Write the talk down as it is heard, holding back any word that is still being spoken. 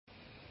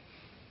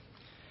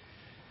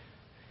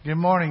Good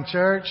morning,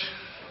 church.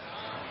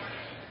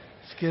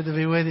 It's good to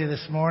be with you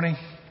this morning.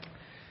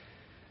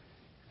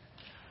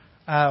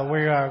 We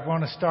are going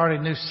to start a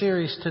new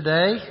series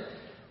today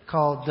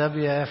called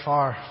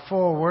WFR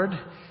Forward.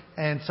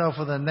 And so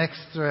for the next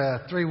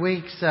 3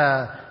 weeks,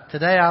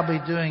 today I'll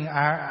be doing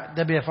our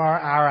WFR,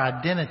 Our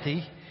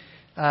Identity.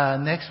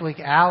 Next week,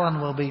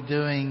 Alan will be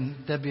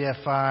doing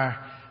WFR,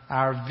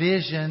 Our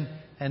Vision.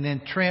 And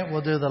then Trent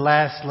will do the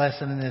last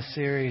lesson in this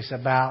series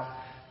about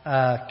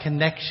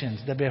connections,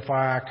 WFR,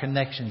 our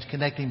connections,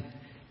 connecting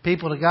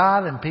people to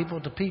God and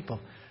people to people.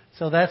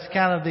 So that's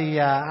kind of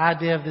the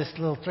idea of this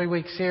little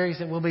 3-week series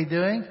that we'll be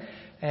doing.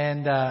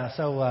 And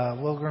so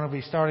we're going to be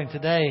starting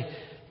today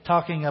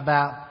talking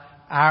about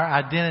our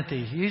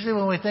identity. Usually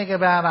when we think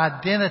about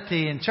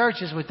identity in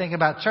churches, we think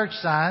about church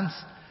signs,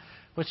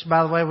 which,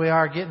 by the way, we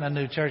are getting a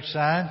new church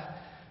sign.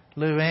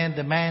 Lou Ann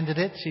demanded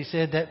it. She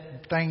said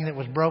that thing that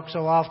was broke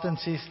so often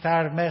she's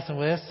tired of messing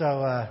with.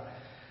 So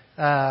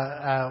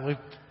we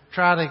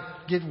try to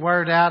get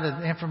word out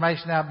and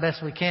information out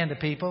best we can to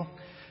people.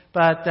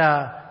 But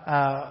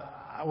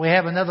we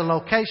have another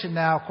location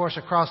now, of course,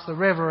 across the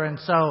river. And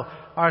so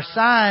our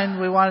sign,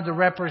 we wanted to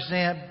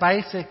represent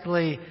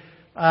basically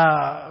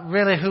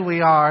really who we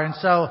are. And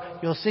so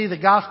you'll see the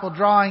gospel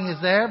drawing is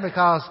there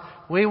because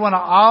we want to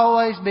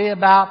always be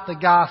about the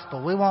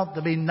gospel. We want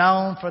to be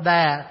known for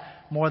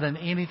that more than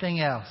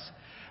anything else.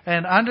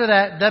 And under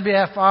that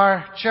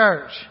WFR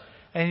Church,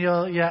 and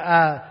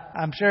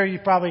I'm sure you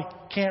probably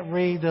can't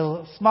read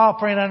the small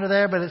print under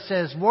there, but it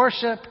says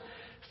Worship,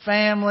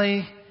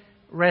 Family,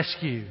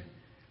 Rescue.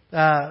 So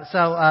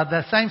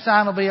the same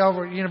sign will be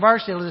over at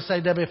University. It'll just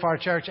say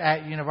WFR Church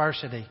at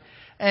University.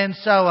 And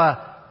so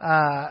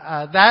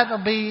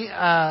that'll be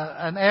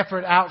an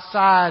effort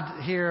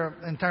outside here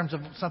in terms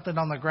of something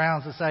on the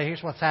grounds to say,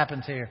 here's what's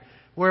happened here.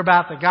 We're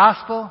about the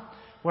gospel.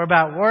 We're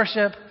about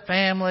worship,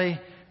 family,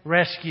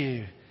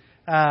 rescue.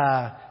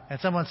 And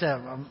someone said,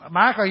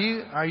 Mike, are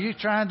you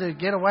trying to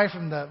get away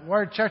from the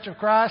word Church of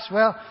Christ?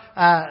 Well,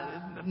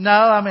 no.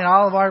 I mean,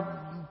 all of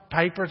our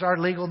papers, our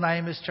legal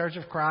name is Church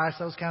of Christ,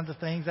 those kinds of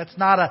things. It's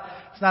not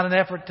an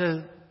effort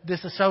to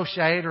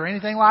disassociate or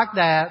anything like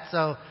that.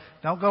 So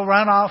don't go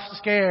run off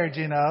scared,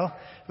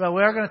 But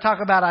we're going to talk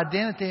about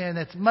identity, and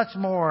it's much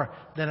more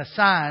than a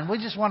sign. We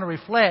just want to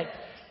reflect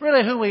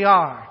really who we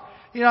are.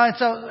 And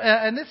so,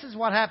 and this is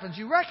what happens.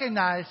 You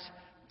recognize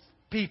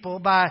people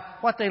by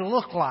what they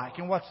look like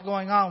and what's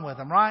going on with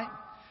them, right?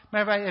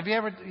 Have you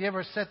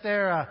ever sit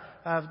there?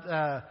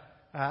 I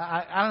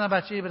don't know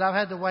about you, but I've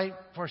had to wait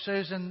for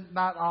Susan,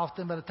 not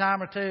often, but a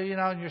time or two,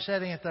 and you're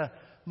sitting at the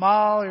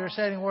mall or you're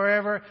sitting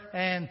wherever,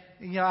 and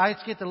I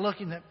just get to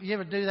looking at. You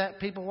ever do that?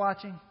 People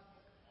watching?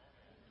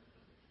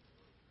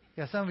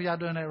 Yeah, some of y'all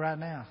doing that right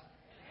now.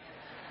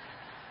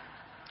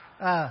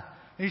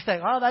 You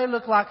think, oh, they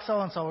look like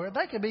so and so.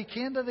 They could be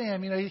kin to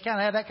them. You kind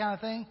of have that kind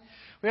of thing.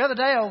 The other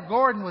day, old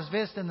Gordon was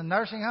visiting the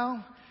nursing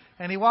home,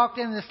 and he walked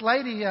in. This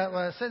lady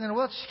was sitting in a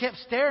wheelchair. She kept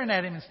staring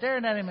at him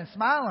and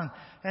smiling.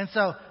 And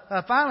so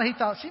finally, he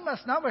thought she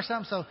must know her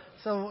something.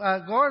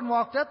 So Gordon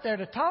walked up there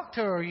to talk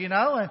to her,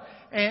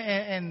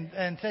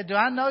 and said, "Do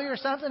I know you or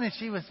something?" And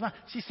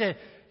she said,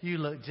 "You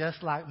look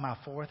just like my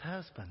fourth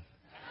husband."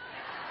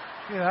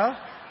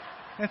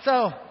 And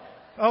so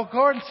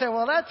Gordon said,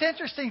 "Well, that's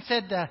interesting." He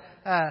said,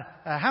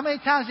 "How many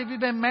times have you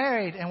been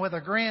married?" And with a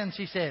grin,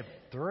 she said,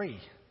 3.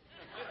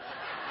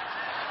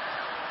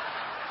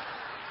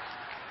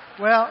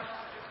 Well,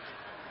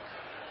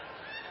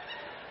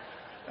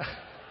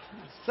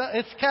 so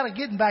it's kind of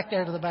getting back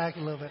there to the back a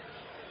little bit.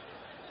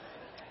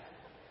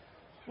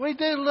 We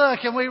do look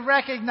and we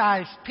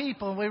recognize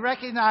people. We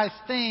recognize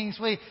things.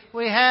 We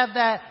have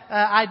that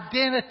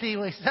identity.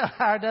 We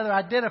somehow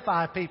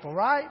identify people,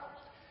 right?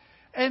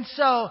 And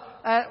so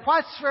at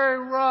Whites Ferry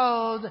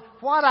Road,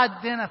 what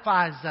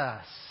identifies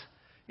us?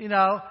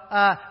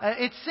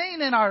 It's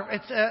seen in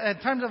in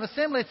terms of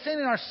assembly, it's seen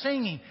in our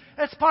singing.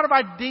 That's part of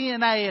our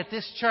DNA at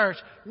this church.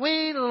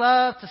 We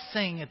love to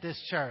sing at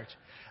this church.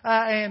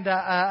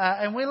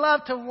 And we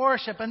love to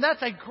worship, and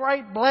that's a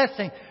great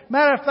blessing.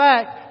 Matter of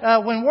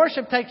fact, when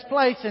worship takes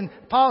place, and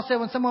Paul said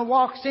when someone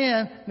walks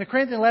in the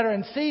Corinthian letter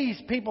and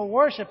sees people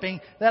worshiping,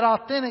 that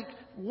authentic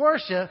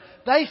worship,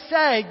 they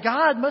say,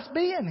 God must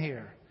be in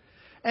here.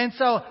 And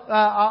so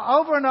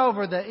over and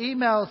over, the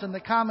emails and the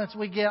comments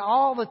we get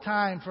all the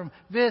time from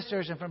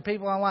visitors and from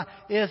people online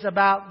is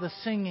about the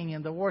singing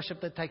and the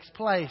worship that takes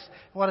place.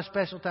 What a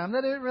special time.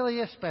 That it really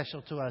is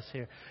special to us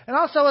here. And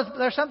also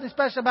there's something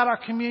special about our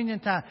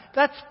communion time.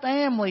 That's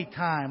family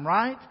time,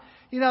 right?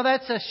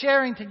 That's a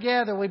sharing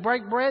together. We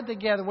break bread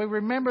together. We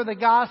remember the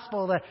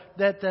gospel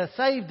that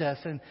saved us,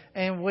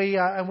 and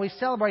we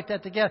celebrate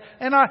that together.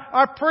 And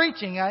our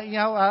preaching,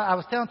 I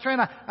was telling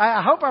Trent,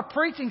 I hope our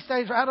preaching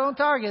stays right on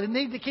target. It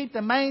needs to keep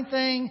the main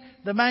thing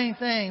the main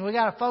thing. We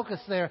got to focus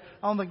there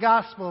on the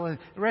gospel and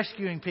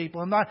rescuing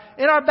people. And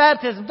in our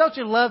baptism, don't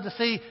you love to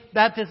see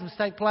baptisms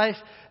take place?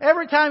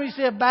 Every time you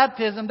see a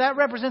baptism, that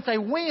represents a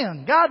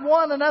win. God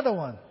won another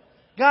one.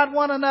 God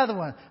won another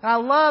one. And I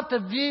love to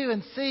view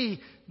and see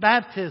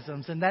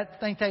baptisms and that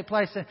thing take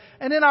place.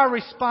 And then our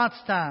response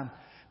time.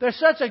 There's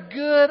such a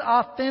good,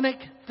 authentic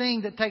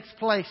thing that takes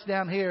place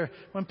down here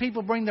when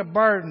people bring their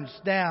burdens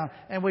down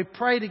and we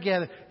pray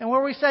together. And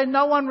where we say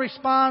no one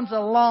responds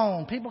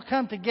alone. People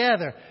come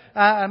together.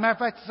 As a matter of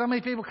fact, so many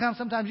people come,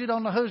 sometimes you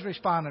don't know who's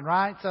responding,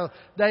 right? So,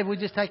 Dave, we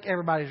just take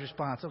everybody's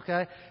response,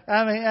 okay?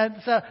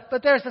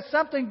 But there's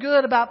something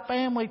good about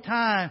family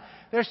time.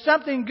 There's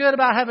something good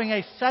about having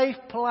a safe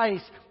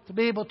place to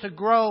be able to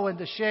grow and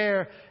to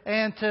share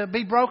and to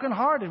be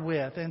brokenhearted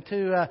with and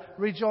to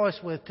rejoice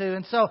with too.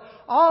 And so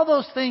all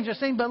those things are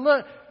seen. But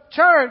look,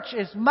 church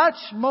is much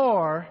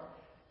more,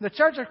 the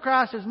Church of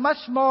Christ is much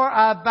more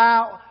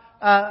about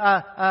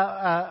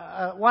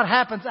what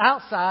happens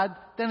outside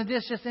than it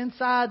is just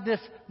inside this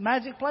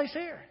magic place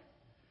here.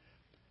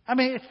 I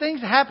mean, it's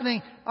things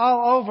happening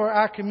all over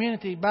our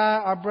community by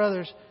our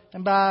brothers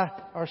and by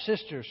our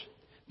sisters.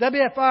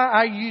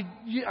 WFR,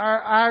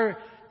 our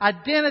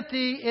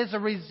identity is a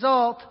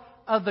result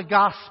of the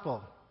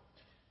gospel.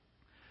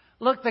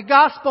 Look, the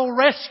gospel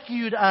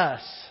rescued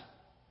us.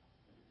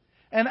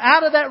 And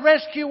out of that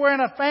rescue, we're in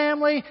a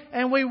family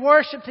and we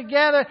worship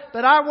together.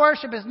 But our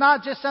worship is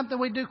not just something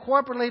we do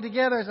corporately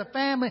together as a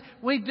family.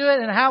 We do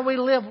it in how we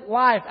live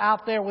life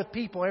out there with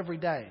people every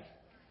day.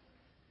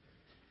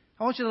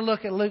 I want you to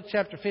look at Luke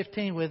chapter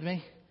 15 with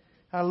me.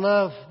 I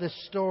love this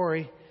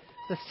story.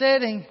 The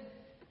setting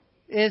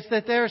is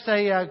that there's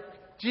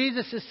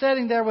Jesus is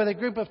sitting there with a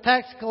group of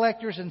tax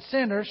collectors and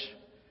sinners.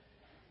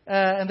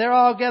 And they're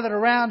all gathered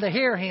around to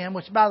hear Him,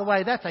 which, by the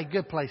way, that's a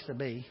good place to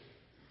be.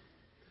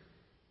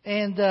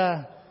 And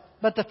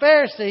but the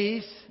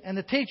Pharisees and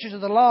the teachers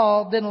of the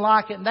law didn't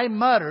like it, and they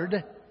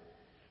muttered,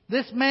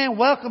 "This man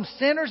welcomes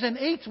sinners and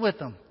eats with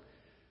them."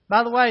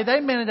 By the way, they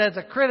meant it as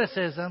a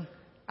criticism.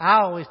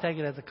 I always take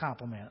it as a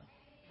compliment,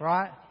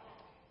 right?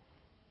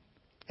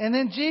 And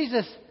then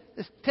Jesus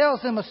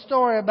tells them a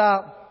story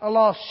about a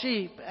lost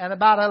sheep and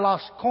about a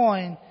lost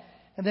coin,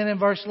 and then in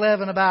verse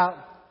 11 about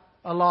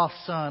a lost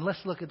son.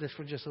 Let's look at this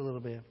for just a little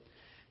bit.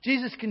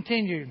 Jesus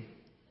continued.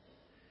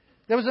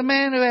 There was a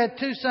man who had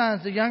 2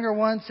 sons. The younger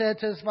one said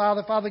to his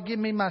father, "Father, give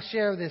me my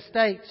share of the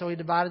estate." So he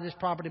divided his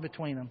property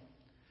between them.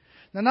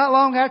 Now, not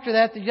long after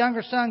that, the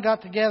younger son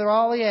got together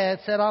all he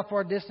had, set off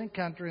for a distant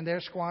country, and there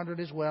squandered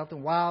his wealth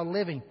in wild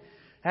living.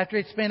 After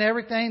he'd spent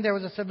everything, there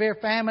was a severe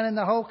famine in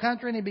the whole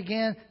country, and he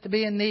began to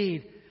be in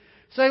need.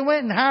 So he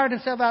went and hired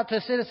himself out to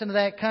a citizen of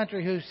that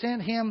country who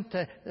sent him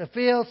to the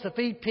fields to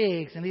feed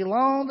pigs. And he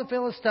longed to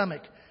fill his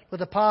stomach with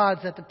the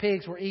pods that the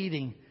pigs were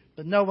eating.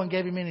 But no one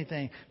gave him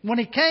anything. When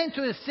he came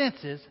to his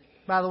senses,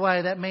 by the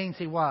way, that means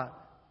he what?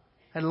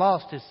 Had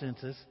lost his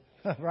senses,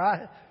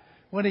 right?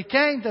 When he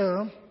came to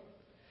them,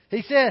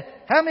 he said,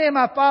 "How many of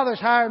my father's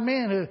hired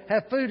men who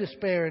have food to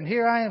spare? And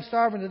here I am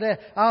starving to death.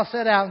 I'll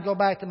set out and go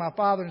back to my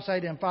father and say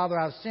to him, 'Father,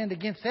 I've sinned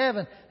against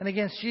heaven and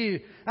against you.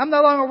 I'm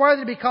no longer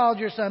worthy to be called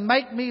your son.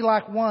 Make me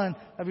like one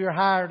of your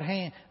hired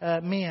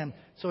men.'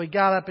 So he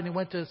got up and he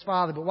went to his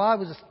father. But while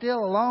he was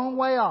still a long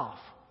way off,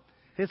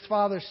 his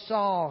father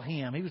saw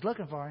him." He was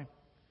looking for him.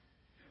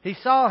 He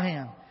saw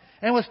him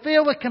and was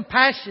filled with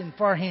compassion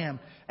for him.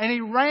 And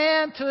he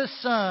ran to his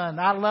son.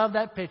 I love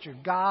that picture.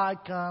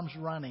 God comes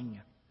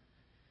running.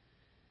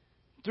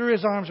 Threw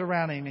his arms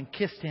around him and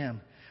kissed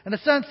him. And the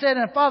son said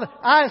to him, "Father,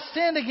 I have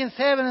sinned against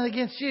heaven and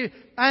against you.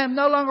 I am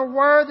no longer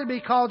worthy to be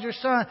called your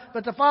son."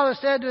 But the father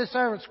said to his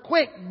servants,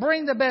 "Quick,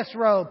 bring the best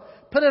robe,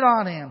 put it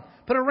on him.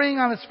 Put a ring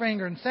on his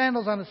finger and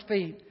sandals on his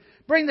feet.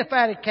 Bring the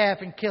fatted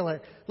calf and kill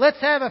it.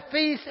 Let's have a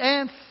feast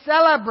and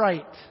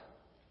celebrate.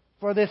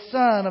 For this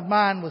son of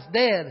mine was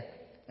dead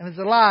and is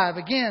alive.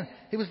 Again,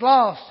 he was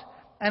lost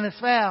and is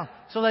found."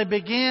 So they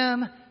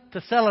began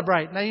to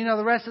celebrate. Now, you know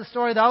the rest of the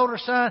story. The older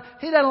son,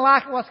 he doesn't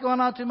like what's going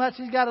on too much.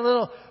 He's got a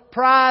little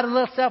pride, a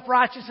little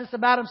self-righteousness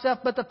about himself.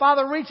 But the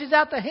father reaches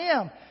out to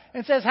him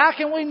and says, "How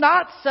can we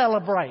not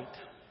celebrate?"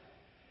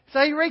 So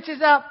he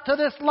reaches out to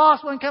this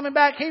lost one coming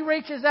back. He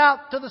reaches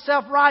out to the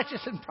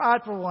self-righteous and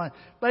prideful one.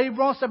 But he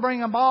wants to bring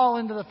them all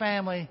into the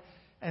family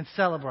and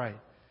celebrate.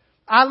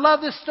 I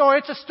love this story.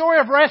 It's a story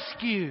of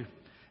rescue.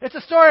 It's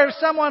a story of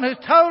someone who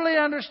totally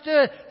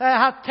understood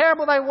how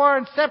terrible they were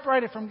and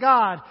separated from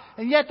God.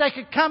 And yet they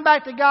could come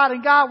back to God,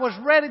 and God was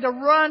ready to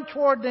run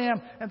toward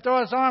them and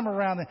throw His arm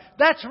around them.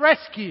 That's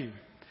rescue.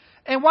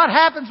 And what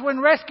happens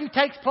when rescue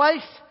takes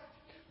place?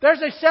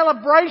 There's a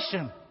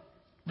celebration.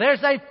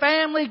 There's a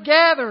family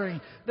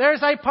gathering.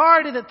 There's a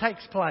party that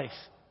takes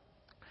place.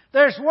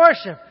 There's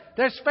worship.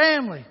 There's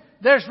family.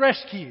 There's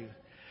rescue.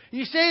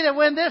 You see that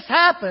when this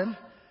happened,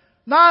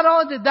 not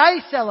only did they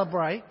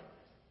celebrate,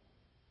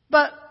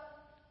 but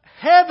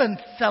heaven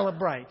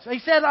celebrates. He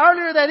said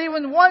earlier that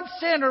even one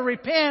sinner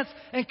repents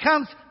and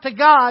comes to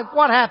God,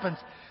 what happens?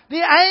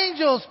 The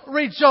angels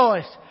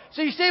rejoice.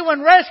 So you see,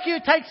 when rescue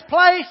takes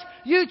place,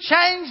 you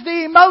change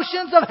the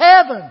emotions of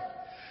heaven.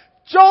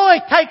 Joy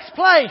takes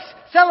place.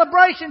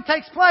 Celebration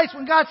takes place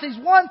when God sees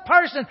one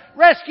person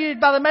rescued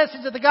by the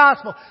message of the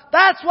gospel.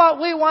 That's what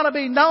we want to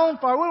be known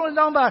for. We want to be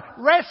known by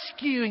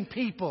rescuing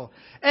people.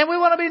 And we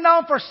want to be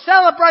known for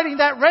celebrating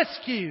that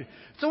rescue.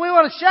 So we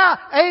want to shout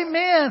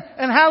amen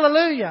and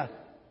hallelujah.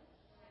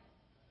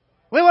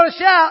 We want to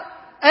shout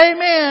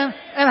amen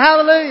and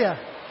hallelujah.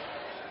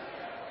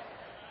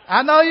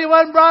 I know you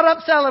wasn't brought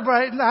up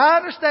celebrating. I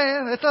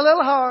understand. It's a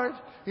little hard.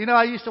 You know,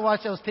 I used to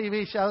watch those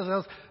TV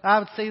shows. I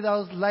would see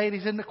those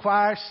ladies in the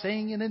choir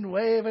singing and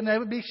waving. They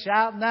would be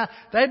shouting. Now,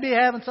 they'd be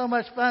having so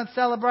much fun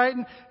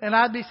celebrating. And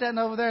I'd be sitting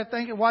over there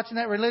thinking, watching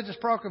that religious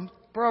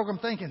program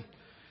thinking,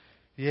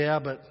 yeah,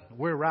 but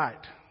we're right.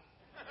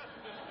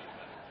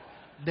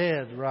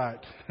 Dead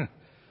right.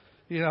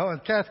 You know,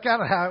 and that's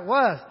kind of how it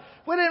was.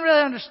 We didn't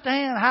really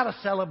understand how to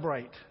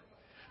celebrate.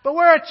 But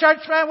we're a church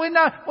family.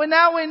 We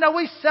know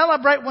we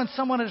celebrate when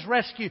someone is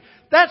rescued.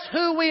 That's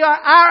who we are.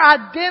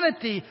 Our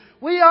identity.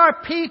 We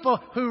are people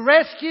who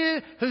rescue,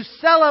 who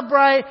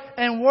celebrate,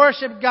 and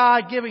worship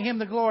God, giving Him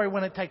the glory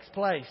when it takes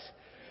place.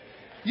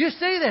 You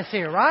see this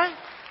here, right?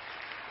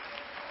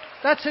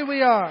 That's who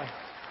we are.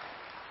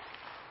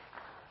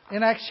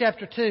 In Acts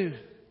chapter 2,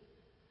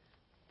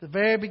 the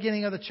very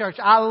beginning of the church.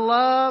 I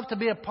love to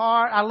be a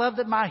part. I love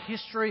that my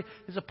history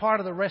is a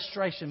part of the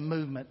restoration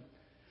movement.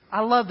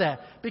 I love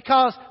that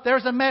because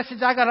there's a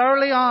message I got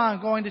early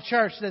on going to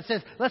church that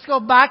says, let's go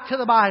back to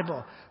the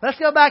Bible. Let's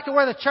go back to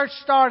where the church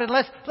started.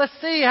 Let's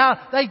see how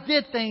they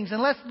did things,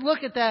 and let's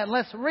look at that, and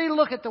let's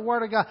relook at the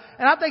Word of God.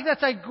 And I think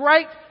that's a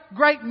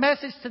great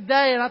message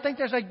today, and I think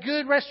there's a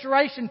good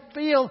restoration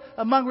field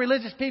among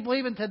religious people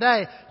even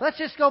today. Let's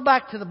just go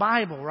back to the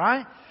Bible,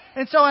 right?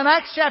 And so in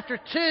Acts chapter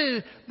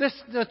 2,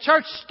 the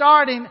church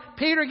starting,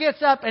 Peter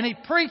gets up and he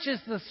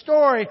preaches the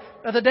story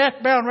of the death,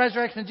 burial, and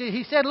resurrection of Jesus.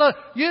 He said, look,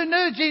 you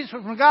knew Jesus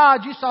was from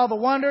God. You saw the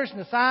wonders and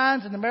the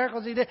signs and the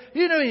miracles He did.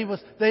 You knew He was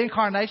the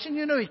incarnation.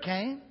 You knew He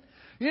came.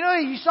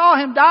 You saw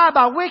Him die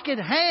by wicked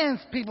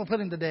hands, people put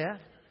Him to death.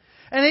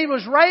 And He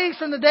was raised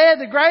from the dead.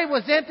 The grave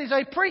was empty. So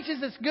He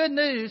preaches this good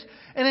news.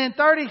 And in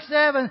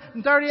 37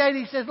 and 38,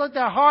 He says, look,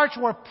 their hearts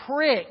were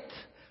pricked.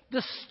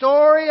 The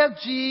story of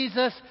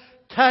Jesus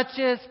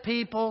touches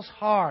people's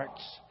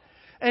hearts.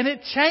 And it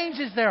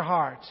changes their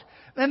hearts.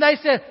 And they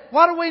said,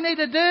 what do we need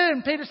to do?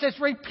 And Peter says,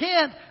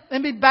 repent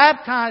and be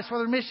baptized for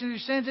the remission of your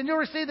sins, and you'll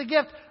receive the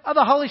gift of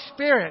the Holy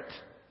Spirit.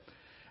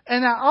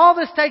 And now all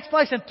this takes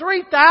place, and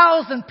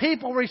 3,000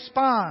 people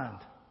respond.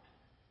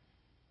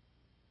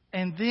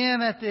 And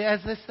then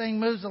as this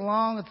thing moves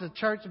along at the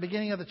church, the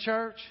beginning of the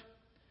church,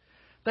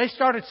 they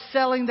started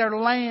selling their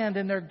land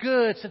and their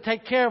goods to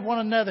take care of one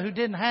another who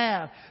didn't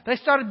have. They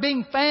started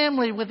being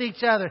family with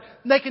each other.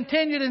 And they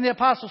continued in the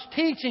apostles'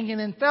 teaching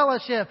and in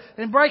fellowship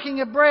and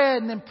breaking of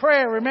bread and in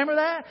prayer. Remember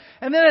that?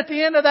 And then at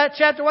the end of that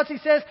chapter, what he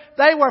says?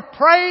 They were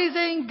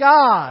praising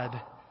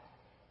God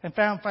and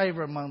found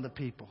favor among the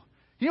people.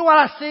 You know what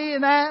I see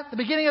in that? The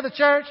beginning of the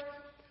church?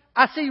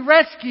 I see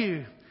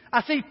rescue.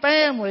 I see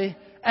family.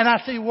 And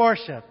I see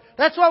worship.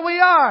 That's what we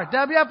are.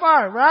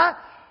 WFR, right?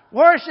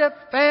 Worship,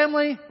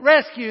 family,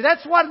 rescue.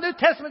 That's what a New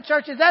Testament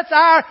church is. That's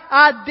our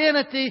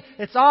identity.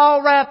 It's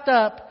all wrapped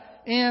up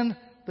in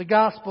the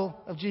gospel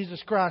of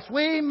Jesus Christ.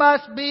 We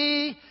must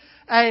be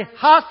a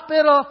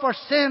hospital for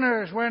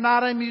sinners. We're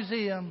not a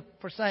museum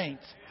for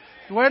saints.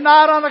 We're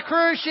not on a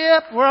cruise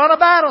ship. We're on a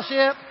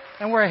battleship.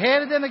 And we're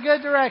headed in a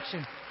good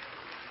direction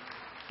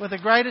with the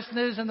greatest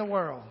news in the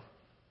world.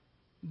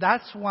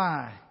 That's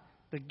why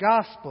the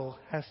gospel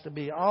has to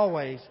be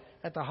always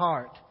at the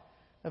heart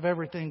of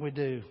everything we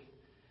do.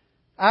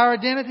 Our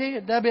identity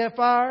at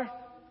WFR,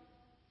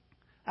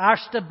 our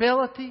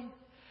stability,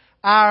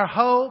 our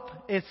hope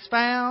is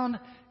found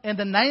in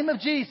the name of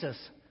Jesus,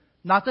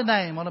 not the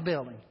name on a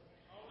building.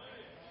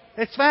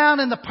 It's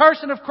found in the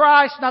person of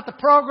Christ, not the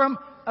program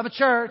of a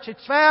church.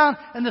 It's found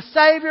in the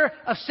Savior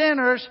of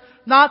sinners,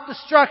 not the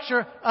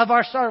structure of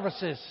our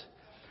services.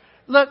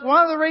 Look,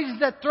 one of the reasons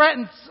that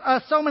threatens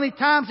us so many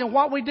times in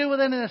what we do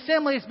within an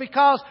assembly is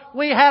because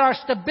we had our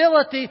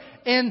stability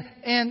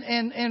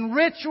in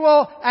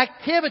ritual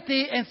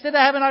activity instead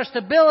of having our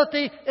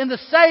stability in the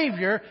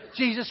Savior,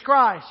 Jesus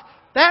Christ.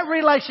 That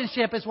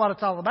relationship is what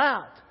it's all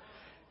about.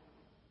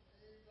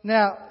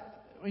 Now,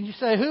 when you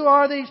say, who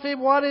are these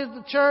people? What is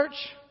the church?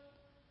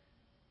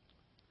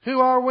 Who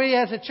are we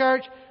as a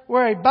church?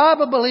 We're a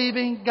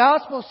Bible-believing,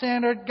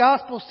 gospel-centered,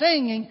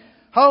 gospel-singing,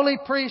 holy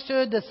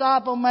priesthood,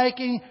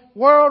 disciple-making,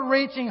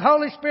 world-reaching,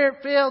 Holy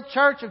Spirit-filled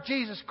church of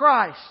Jesus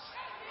Christ.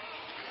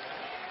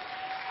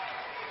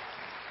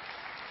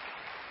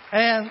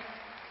 And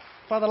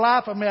for the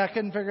life of me, I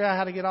couldn't figure out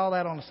how to get all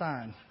that on a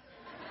sign.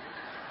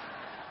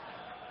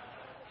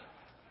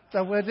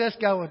 So we'll just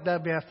go with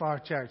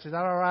WFR Church. Is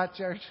that all right,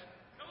 church?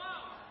 Come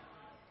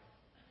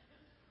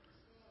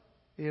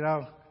on. You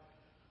know,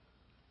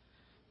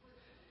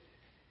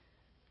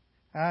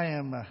 I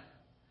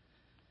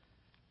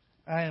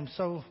am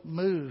so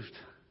moved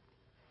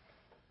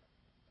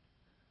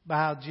by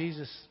how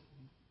Jesus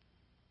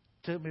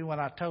took me when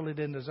I totally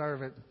didn't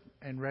deserve it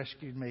and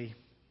rescued me.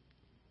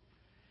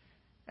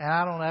 And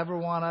I don't ever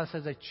want us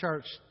as a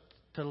church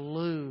to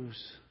lose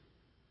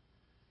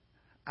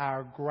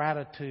our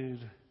gratitude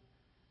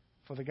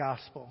for the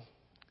gospel.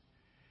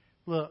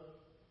 Look,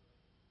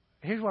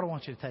 here's what I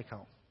want you to take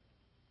home.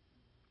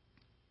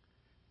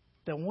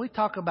 that when we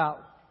talk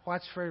about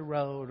Whites Ferry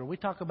Road, or we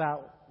talk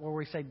about where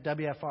we say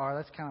WFR,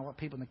 that's kind of what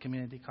people in the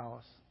community call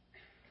us.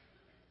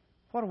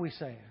 What are we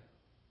saying?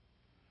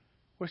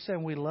 We're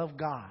saying we love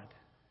God,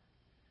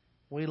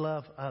 we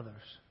love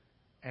others,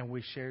 and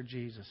we share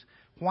Jesus.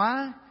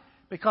 Why?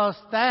 Because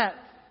that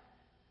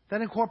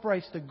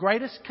incorporates the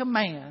greatest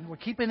command. We're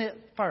keeping it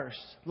first,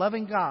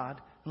 loving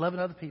God and loving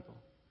other people.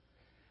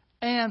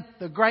 And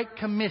the Great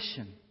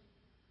Commission.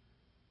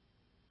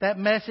 That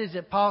message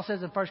that Paul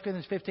says in 1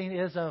 Corinthians 15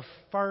 is of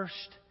first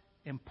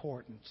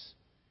importance.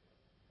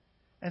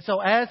 And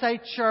so as a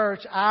church,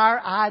 our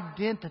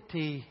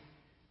identity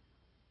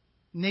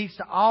needs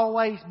to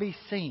always be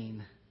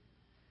seen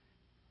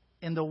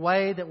in the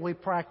way that we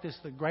practice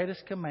the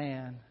greatest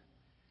command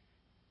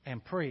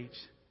and preach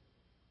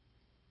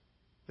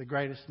the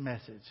greatest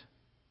message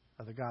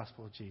of the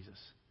gospel of Jesus.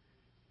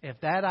 If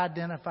that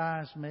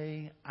identifies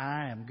me,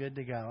 I am good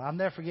to go. I'll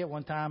never forget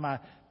one time I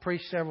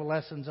preached several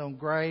lessons on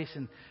grace.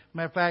 And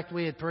matter of fact,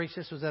 we had preached,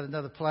 this was at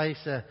another place.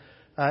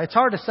 It's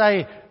hard to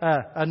say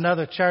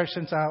another church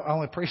since I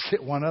only preached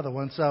at one other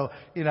one. So,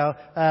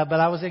 but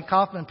I was in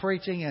Kaufman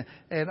preaching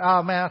and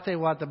oh man, I'll tell you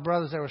what, the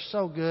brothers, they were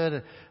so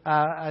good.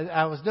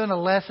 I was doing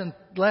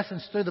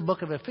lessons through the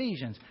book of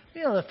Ephesians.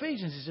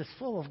 Ephesians is just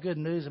full of good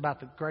news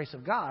about the grace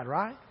of God,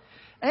 right?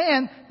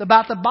 And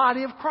about the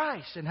body of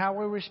Christ and how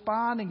we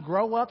respond and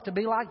grow up to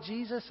be like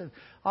Jesus and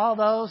all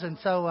those. And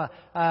so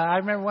I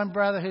remember one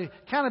brother who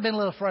kind of been a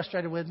little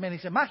frustrated with me. And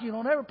he said, Mike, you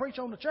don't ever preach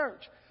on the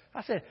church.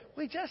 I said,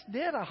 we just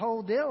did a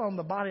whole deal on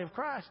the body of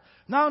Christ.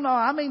 No,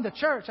 I mean the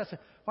church. I said,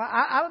 well,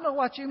 I don't know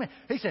what you mean.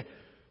 He said,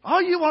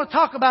 all you want to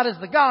talk about is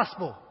the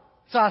gospel.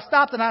 So I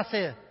stopped and I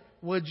said,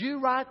 would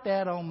you write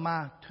that on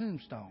my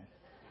tombstone?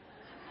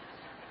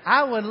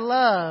 I would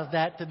love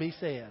that to be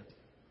said.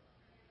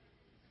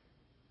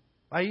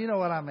 Well, you know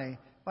what I mean.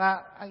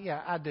 Well,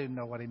 yeah, I do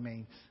know what he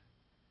means.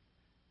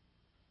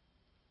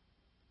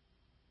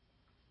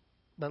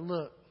 But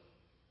look,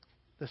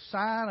 the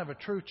sign of a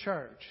true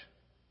church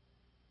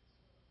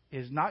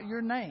is not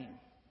your name.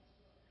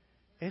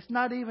 It's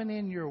not even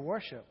in your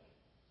worship.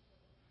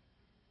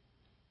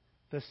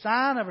 The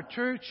sign of a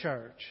true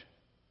church,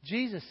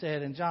 Jesus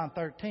said in John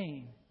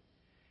 13,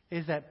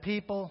 is that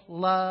people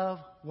love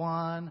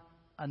one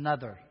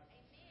another.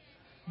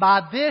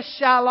 By this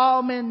shall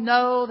all men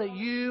know that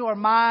you are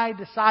my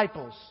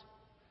disciples.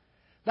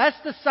 That's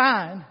the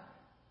sign.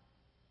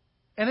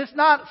 And it's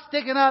not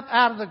sticking up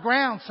out of the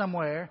ground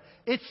somewhere.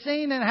 It's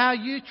seen in how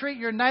you treat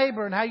your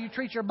neighbor and how you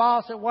treat your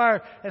boss at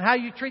work and how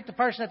you treat the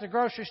person at the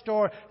grocery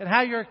store and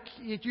how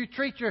you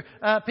treat your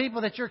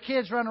people that your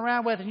kids run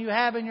around with and you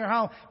have in your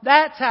home.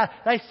 That's how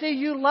they see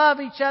you love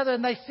each other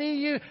and they see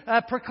you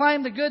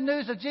proclaim the good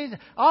news of Jesus.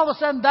 All of a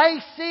sudden they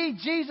see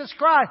Jesus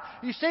Christ.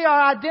 You see,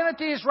 our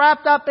identity is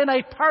wrapped up in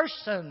a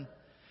person.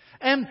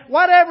 And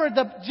whatever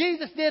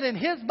Jesus did in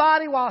His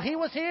body while He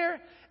was here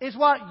is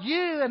what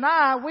you and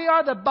we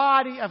are the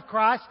body of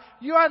Christ.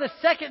 You are the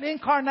second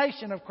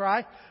incarnation of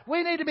Christ.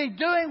 We need to be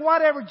doing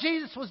whatever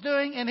Jesus was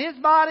doing in His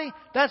body.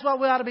 That's what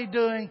we ought to be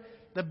doing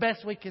the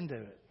best we can do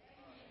it.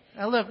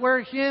 Now look,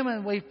 we're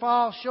human. We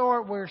fall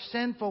short. We're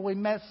sinful. We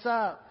mess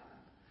up.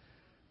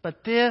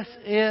 But this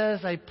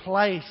is a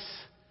place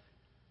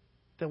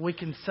that we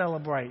can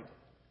celebrate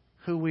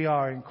who we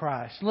are in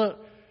Christ. Look,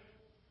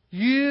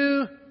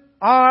 you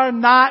are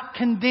not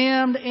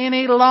condemned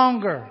any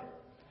longer.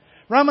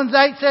 Romans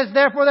 8 says,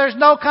 therefore there's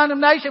no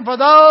condemnation for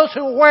those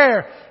who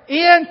were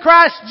in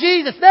Christ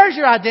Jesus. There's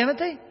your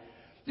identity.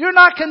 You're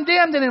not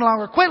condemned any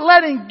longer. Quit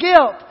letting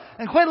guilt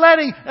and quit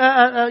letting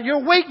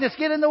your weakness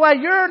get in the way.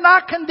 You're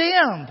not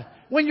condemned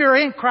when you're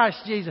in Christ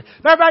Jesus.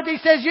 Remember, He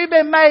says you've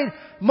been made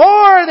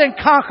more than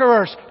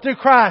conquerors through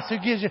Christ who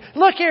gives you.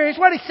 Look here, here's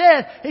what He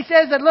said. He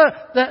says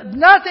that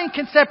nothing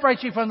can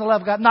separate you from the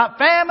love of God. Not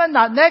famine,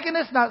 not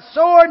nakedness, not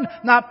sword,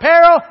 not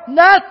peril,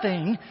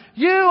 nothing.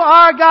 You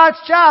are God's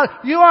child.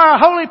 You are a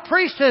holy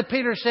priesthood,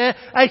 Peter said.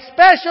 A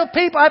special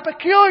people, a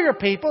peculiar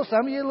people.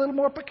 Some of you a little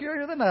more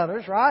peculiar than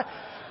others, right?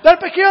 But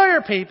a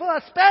peculiar people,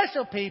 a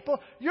special people.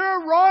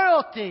 You're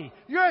royalty.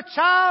 You're a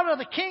child of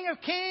the King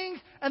of Kings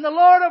and the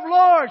Lord of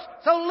Lords.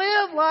 So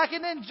live like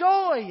it and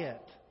enjoy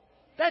it.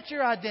 That's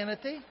your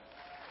identity.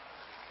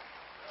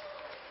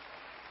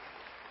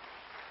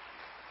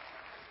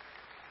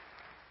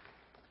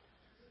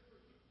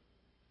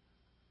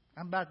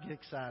 I'm about to get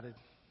excited.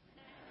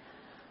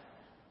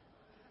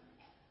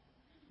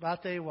 But I'll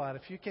tell you what,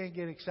 if you can't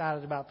get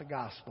excited about the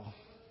gospel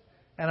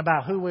and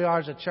about who we are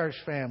as a church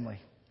family.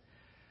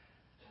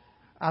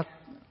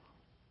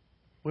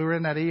 We were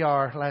in that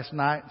ER last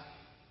night,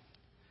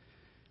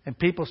 and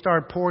people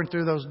started pouring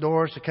through those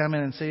doors to come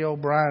in and see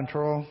old Brian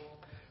Troll.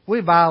 We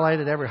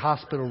violated every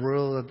hospital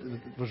rule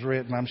that was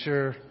written, I'm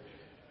sure.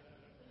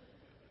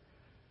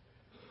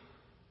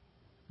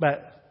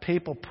 But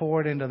people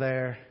poured into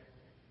there,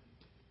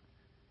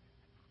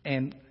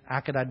 and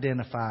I could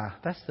identify,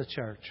 that's the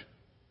church.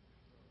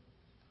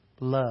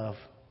 Love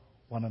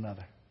one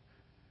another.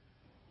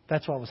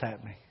 That's what was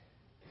happening.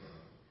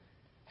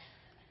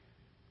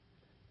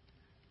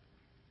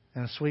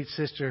 And a sweet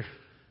sister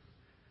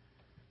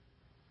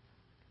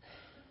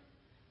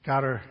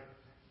got her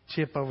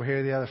chip over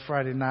here the other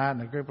Friday night,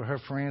 and a group of her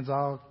friends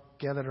all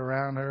gathered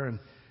around her and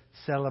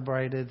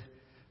celebrated.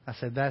 I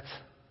said, that's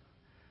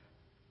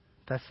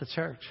the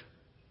church.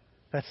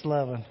 That's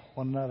loving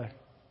one another.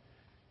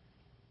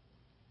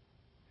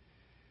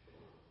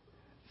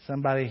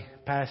 Somebody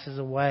passes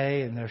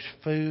away, and there's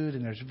food,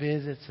 and there's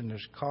visits, and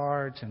there's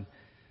cards, and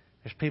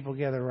there's people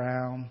gathered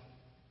around.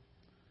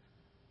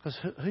 Because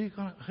who are you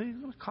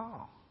going to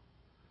call?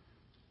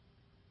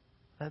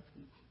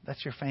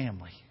 That's your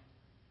family.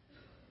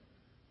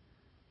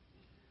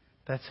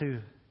 That's who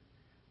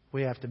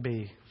we have to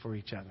be for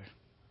each other.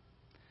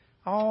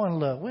 Oh, and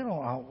look, we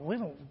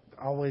don't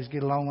always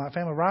get along like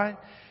family, right?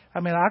 I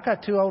mean, I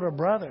got 2 older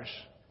brothers.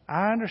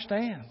 I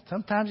understand.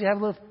 Sometimes you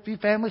have a few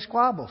family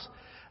squabbles.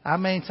 I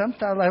mean,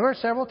 sometimes there were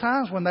several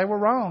times when they were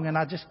wrong, and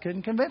I just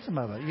couldn't convince them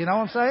of it. You know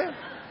what I'm saying?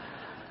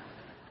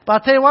 But I'll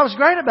tell you what was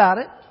great about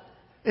it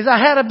is I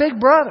had a big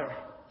brother.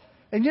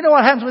 And you know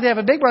what happens when you have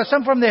a big brother?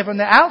 Some from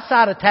the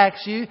outside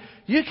attacks you,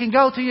 you can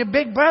go to your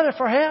big brother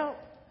for help.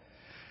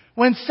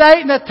 When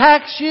Satan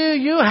attacks you,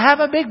 you have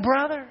a big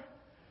brother.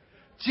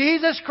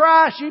 Jesus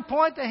Christ, you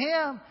point to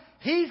Him.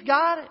 He's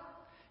got it.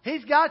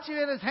 He's got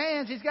you in His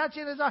hands. He's got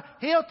you in His arms.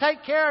 He'll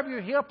take care of you.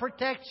 He'll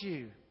protect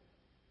you.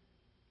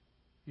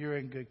 You're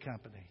in good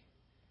company.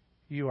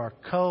 You are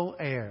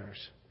co-heirs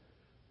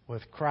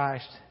with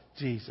Christ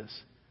Jesus,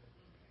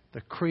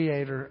 the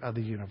Creator of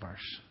the universe.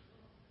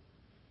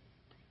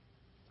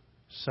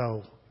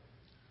 So,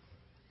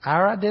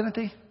 our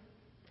identity,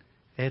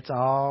 it's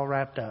all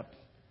wrapped up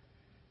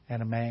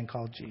in a man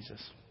called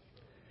Jesus.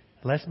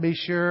 Let's be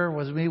sure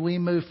as we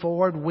move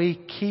forward, we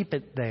keep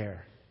it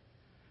there.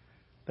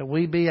 That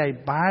we be a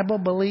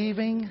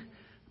Bible-believing,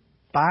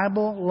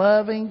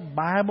 Bible-loving,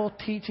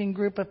 Bible-teaching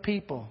group of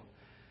people.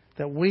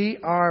 That we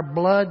are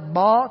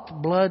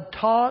blood-bought,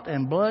 blood-taught,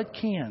 and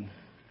blood-kin.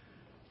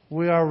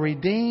 We are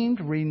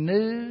redeemed,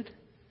 renewed,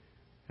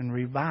 and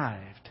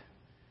revived.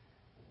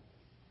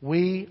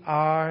 We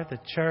are the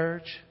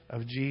church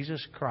of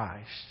Jesus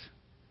Christ.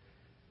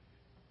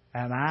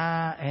 And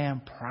I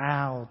am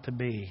proud to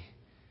be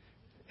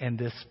in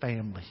this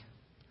family.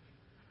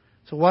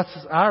 So what's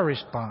our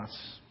response?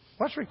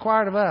 What's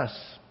required of us?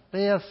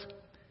 This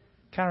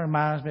kind of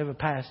reminds me of a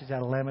passage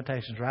out of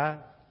Lamentations, right?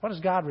 What does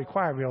God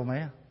require of you, old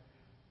man?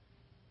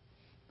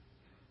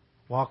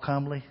 Walk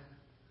humbly,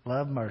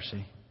 love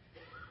mercy,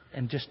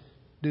 and just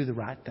do the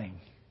right thing.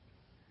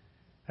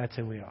 That's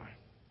who we are.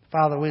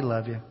 Father, we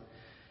love you.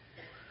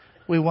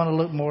 We want to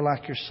look more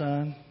like your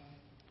Son.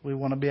 We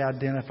want to be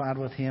identified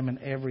with Him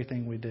in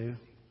everything we do.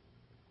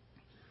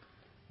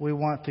 We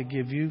want to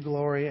give you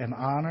glory and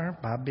honor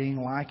by being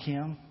like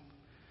Him.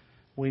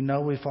 We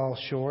know we fall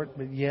short,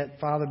 but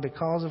yet, Father,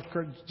 because of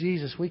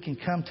Jesus, we can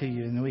come to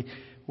you. And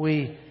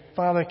we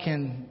Father,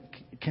 can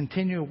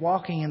continue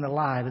walking in the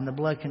light, and the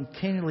blood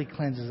continually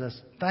cleanses us.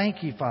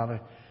 Thank you, Father,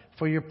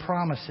 for your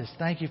promises.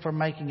 Thank you for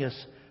making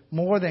us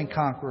more than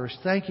conquerors.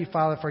 Thank you,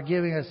 Father, for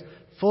giving us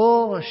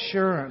full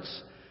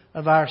assurance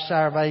of our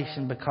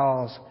salvation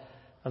because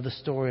of the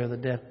story of the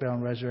death, burial,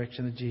 and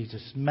resurrection of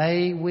Jesus.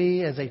 May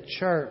we as a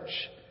church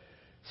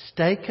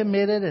stay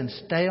committed and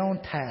stay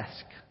on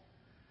task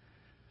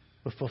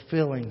with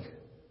fulfilling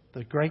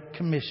the Great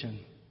Commission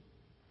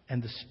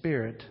and the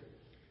spirit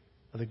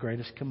of the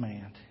greatest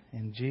command.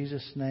 In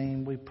Jesus'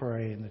 name we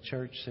pray, and the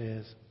church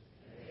says,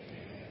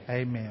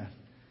 Amen.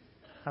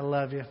 I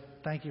love you.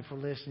 Thank you for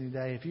listening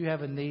today. If you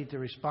have a need to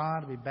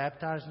respond, to be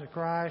baptized into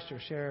Christ, or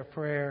share a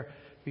prayer,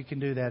 you can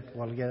do that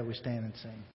while together we stand and sing.